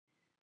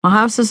My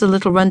house was a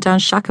little run-down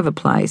shack of a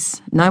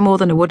place, no more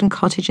than a wooden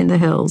cottage in the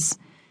hills.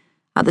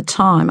 At the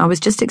time, I was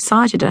just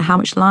excited at how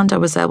much land I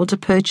was able to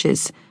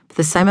purchase for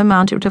the same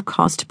amount it would have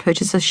cost to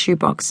purchase a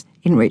shoebox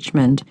in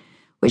Richmond,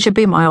 which had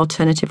been my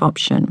alternative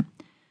option.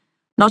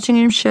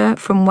 Nottinghamshire,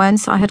 from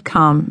whence I had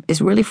come,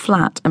 is really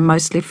flat and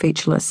mostly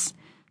featureless.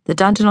 The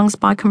dandenongs,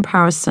 by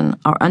comparison,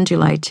 are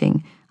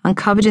undulating and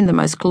covered in the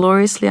most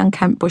gloriously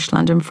unkempt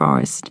bushland and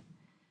forest.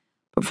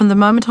 But from the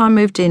moment I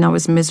moved in, I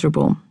was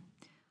miserable.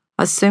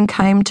 I soon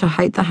came to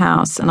hate the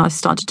house, and I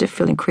started to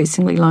feel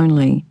increasingly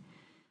lonely.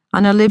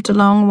 And I lived a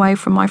long way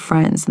from my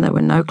friends, and there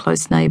were no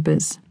close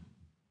neighbours.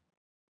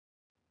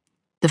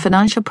 The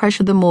financial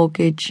pressure of the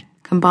mortgage,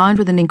 combined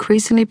with an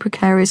increasingly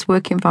precarious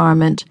work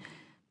environment,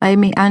 made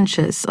me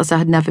anxious as I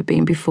had never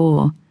been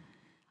before.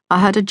 I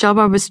had a job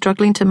I was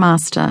struggling to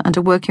master and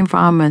a work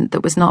environment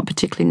that was not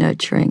particularly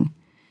nurturing.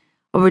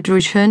 I would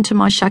return to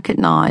my shack at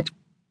night,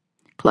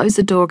 close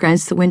the door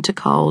against the winter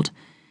cold,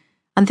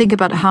 and think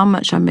about how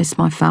much I missed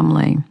my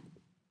family.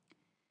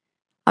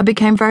 I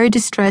became very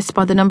distressed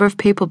by the number of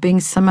people being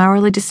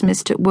summarily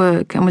dismissed at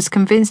work and was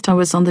convinced I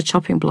was on the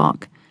chopping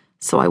block,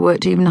 so I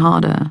worked even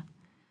harder.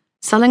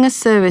 Selling a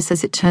service,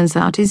 as it turns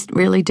out, is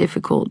really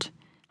difficult.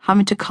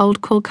 Having to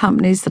cold call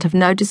companies that have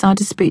no desire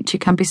to speak to you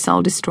can be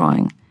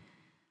soul-destroying.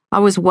 I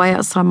was way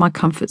outside my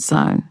comfort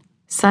zone.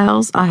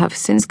 Sales, I have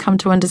since come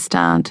to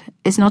understand,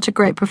 is not a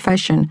great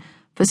profession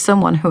for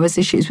someone who has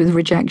issues with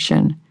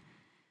rejection.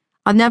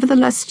 I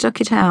nevertheless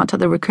stuck it out at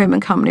the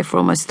recruitment company for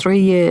almost 3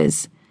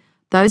 years.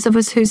 Those of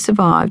us who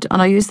survived,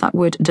 and I use that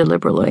word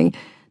deliberately,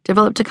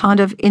 developed a kind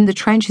of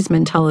in-the-trenches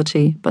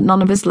mentality, but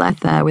none of us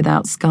left there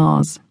without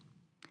scars.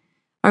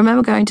 I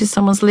remember going to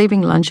someone's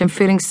leaving lunch and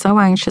feeling so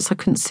anxious I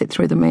couldn't sit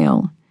through the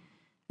meal.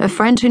 A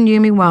friend who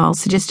knew me well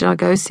suggested I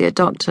go see a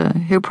doctor,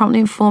 who promptly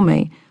informed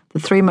me the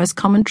 3 most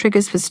common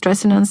triggers for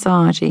stress and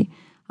anxiety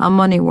are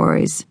money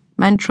worries,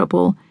 men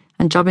trouble,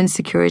 and job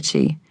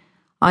insecurity.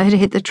 I had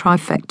hit the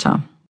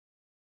trifecta.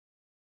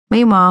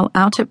 Meanwhile,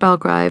 out at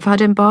Belgrave, I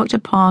had embarked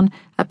upon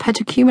a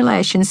pet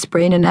accumulation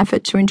spree in an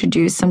effort to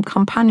introduce some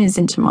companions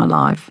into my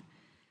life.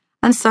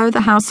 And so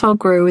the household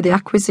grew with the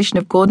acquisition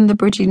of Gordon the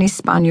Brittany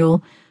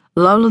Spaniel,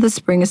 Lola the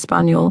Springer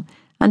Spaniel,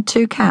 and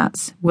 2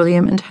 cats,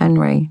 William and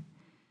Henry.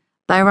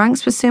 Their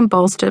ranks were soon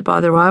bolstered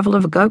by the arrival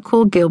of a goat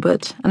called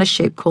Gilbert and a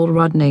sheep called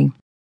Rodney.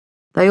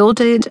 They all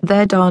did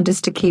their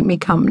darndest to keep me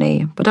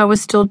company, but I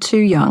was still too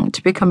young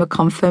to become a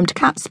confirmed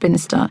cat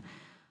spinster,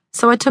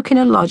 so I took in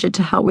a lodger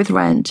to help with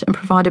rent and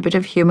provide a bit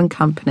of human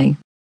company.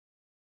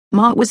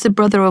 Mark was the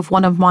brother of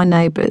one of my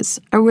neighbours,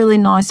 a really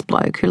nice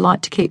bloke who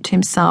liked to keep to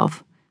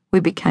himself. We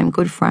became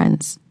good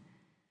friends.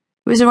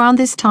 It was around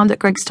this time that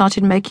Greg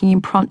started making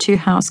impromptu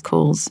house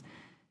calls.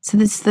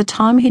 Since the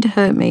time he'd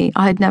hurt me,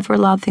 I had never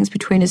allowed things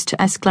between us to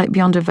escalate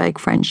beyond a vague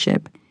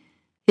friendship.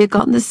 He had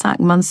gotten the sack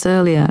months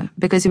earlier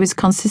because he was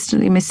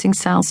consistently missing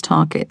sales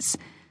targets,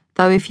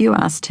 though if you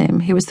asked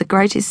him, he was the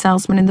greatest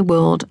salesman in the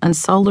world and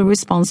solely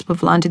responsible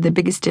for landing the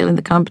biggest deal in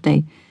the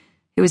company.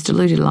 He was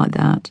deluded like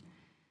that.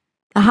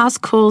 The house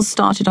calls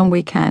started on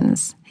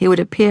weekends. He would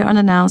appear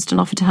unannounced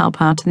and offer to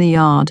help out in the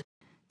yard,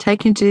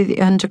 taking to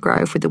the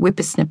undergrowth with the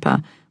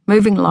whippersnipper,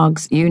 moving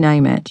logs, you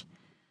name it.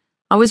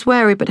 I was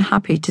wary but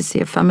happy to see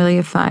a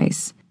familiar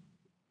face.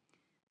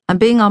 And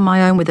being on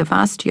my own with a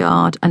vast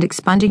yard and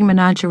expanding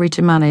menagerie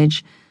to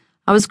manage,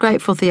 I was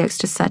grateful for the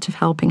extra set of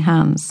helping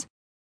hands.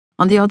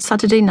 On the odd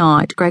Saturday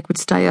night, Greg would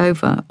stay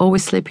over,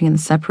 always sleeping in a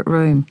separate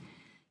room.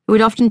 He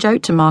would often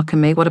joke to Mark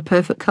and me what a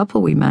perfect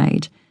couple we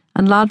made,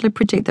 and loudly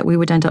predict that we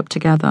would end up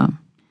together.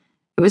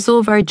 It was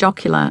all very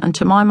jocular, and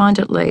to my mind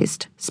at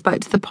least,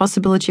 spoke to the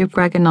possibility of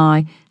Greg and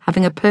I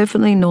having a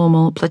perfectly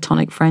normal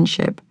platonic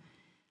friendship.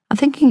 I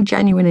think he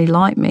genuinely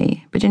liked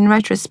me, but in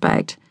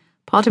retrospect,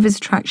 part of his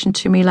attraction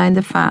to me lay in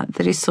the fact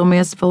that he saw me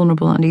as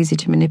vulnerable and easy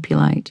to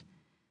manipulate.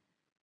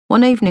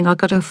 One evening I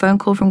got a phone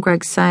call from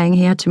Greg saying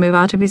he had to move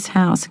out of his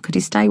house and could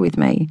he stay with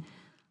me.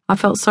 I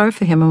felt sorry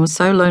for him and was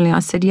so lonely I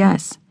said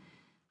yes.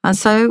 And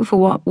so, for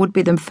what would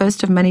be the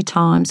first of many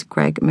times,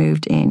 Greg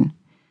moved in.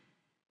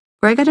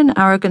 Greg had an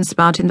arrogance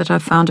about him that I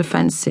found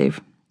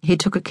offensive. He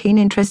took a keen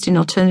interest in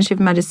alternative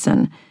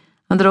medicine,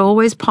 and there are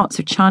always pots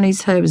of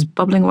Chinese herbs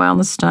bubbling away on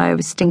the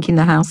stove, stinking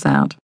the house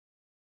out.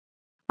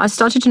 I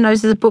started to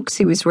notice the books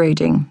he was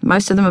reading,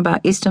 most of them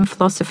about Eastern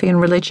philosophy and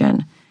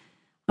religion.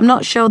 I'm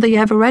not sure that he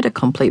ever read a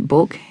complete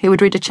book. He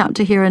would read a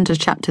chapter here and a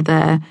chapter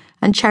there,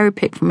 and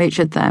cherry-pick from each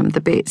of them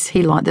the bits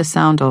he liked the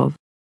sound of.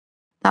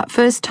 That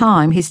first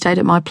time, he stayed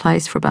at my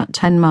place for about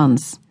 10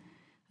 months.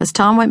 As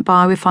time went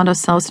by, we found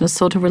ourselves in a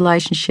sort of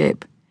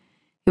relationship.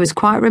 He was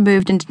quite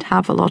removed and didn't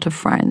have a lot of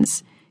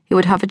friends. He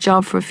would have a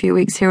job for a few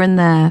weeks here and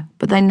there,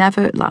 but they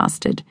never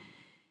lasted.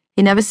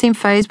 He never seemed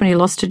fazed when he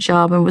lost a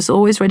job and was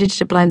always ready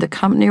to blame the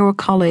company or a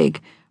colleague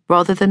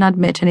rather than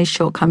admit any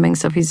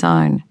shortcomings of his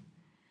own.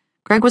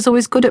 Greg was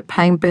always good at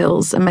paying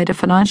bills and made a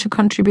financial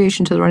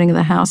contribution to the running of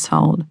the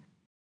household.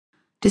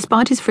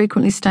 Despite his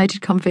frequently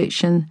stated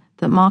conviction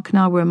that Mark and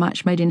I were a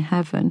match made in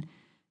heaven,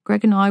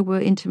 Greg and I were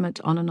intimate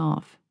on and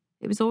off.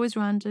 It was always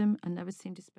random and never seemed to